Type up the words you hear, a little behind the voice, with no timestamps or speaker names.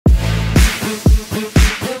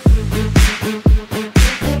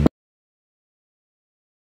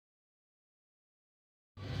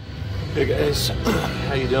guys,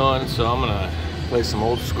 how you doing? So I'm gonna play some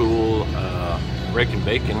old school Rakin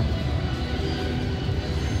Bacon.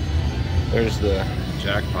 There's the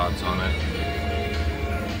jackpots on it.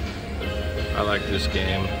 I like this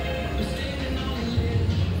game.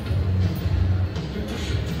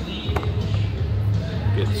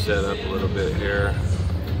 Get set up a little bit here.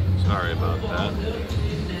 Sorry about that.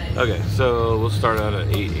 Okay, so we'll start out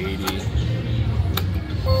at 880.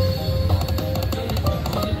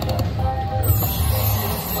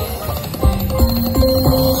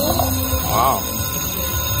 Wow.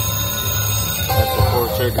 That's a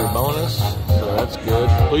 4-trigger bonus, so that's good.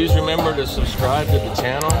 Please remember to subscribe to the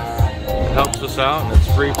channel. It helps us out and it's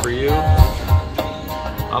free for you.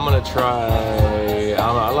 I'm gonna try,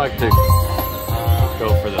 I like to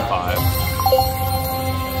go for the 5.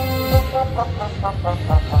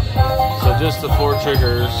 So just the 4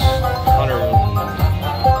 triggers,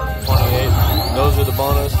 128. Those are the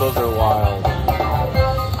bonus, those are wild.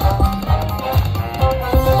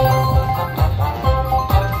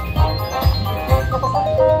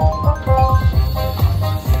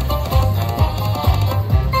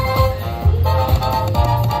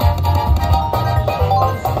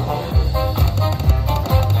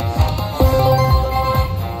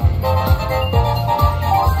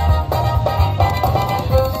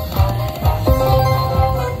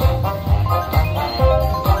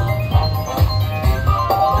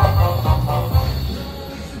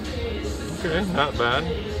 Okay, not bad.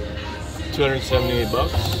 278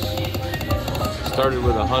 bucks. Started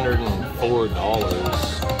with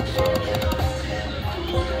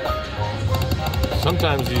 $104. So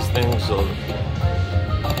sometimes these things will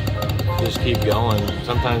just keep going.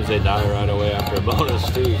 Sometimes they die right away after a bonus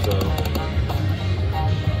too, so.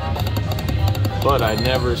 But I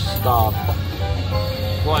never stop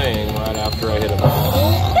playing right after I hit a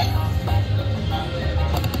bonus.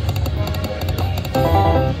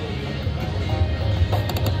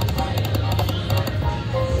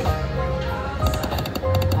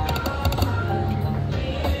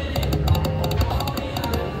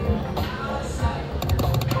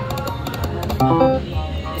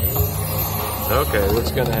 Okay,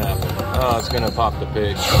 what's gonna happen? Oh, it's gonna pop the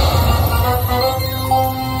pig.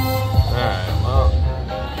 Alright, well,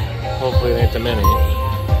 hopefully it ain't the mini.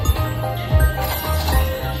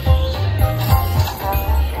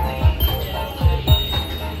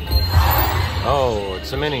 Oh,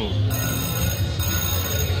 it's a mini.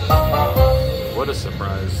 What a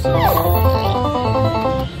surprise.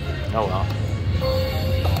 Oh well.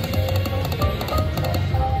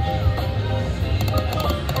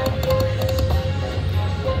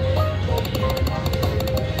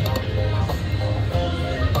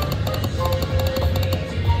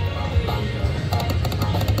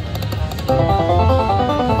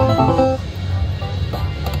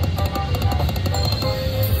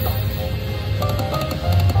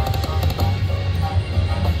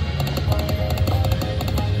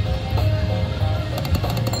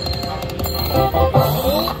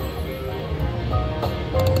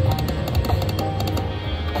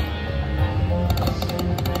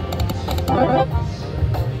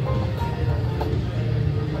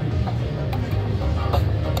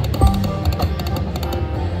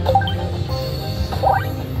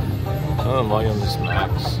 Oh, volume is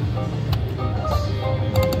max.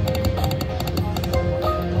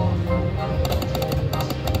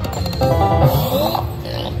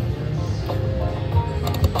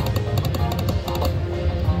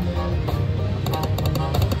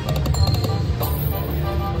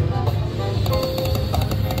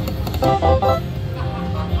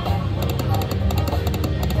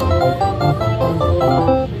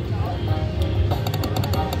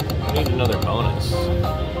 I need another bonus.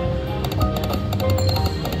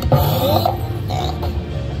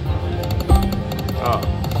 Oh,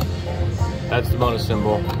 that's the bonus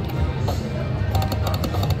symbol.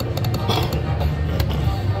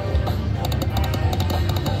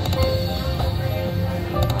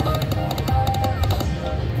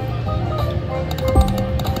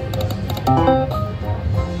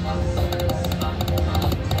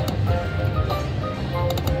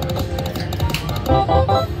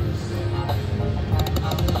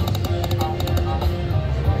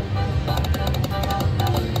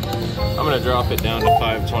 I'm gonna drop it down to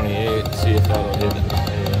 528, see if that'll hit it.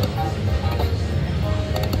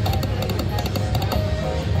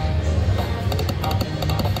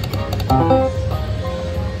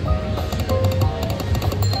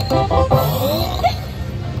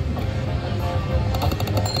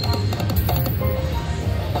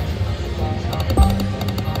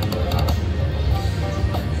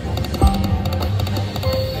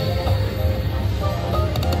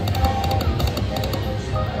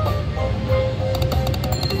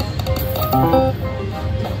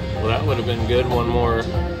 Well, that would have been good. One more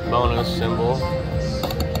bonus symbol.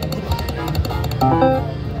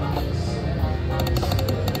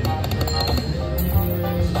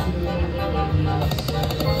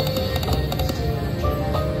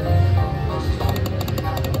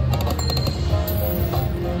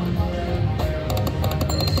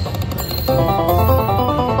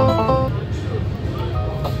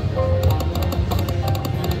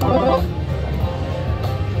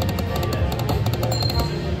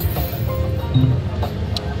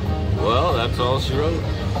 Well, that's all she wrote.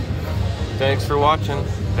 Thanks for watching.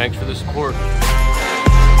 Thanks for the support.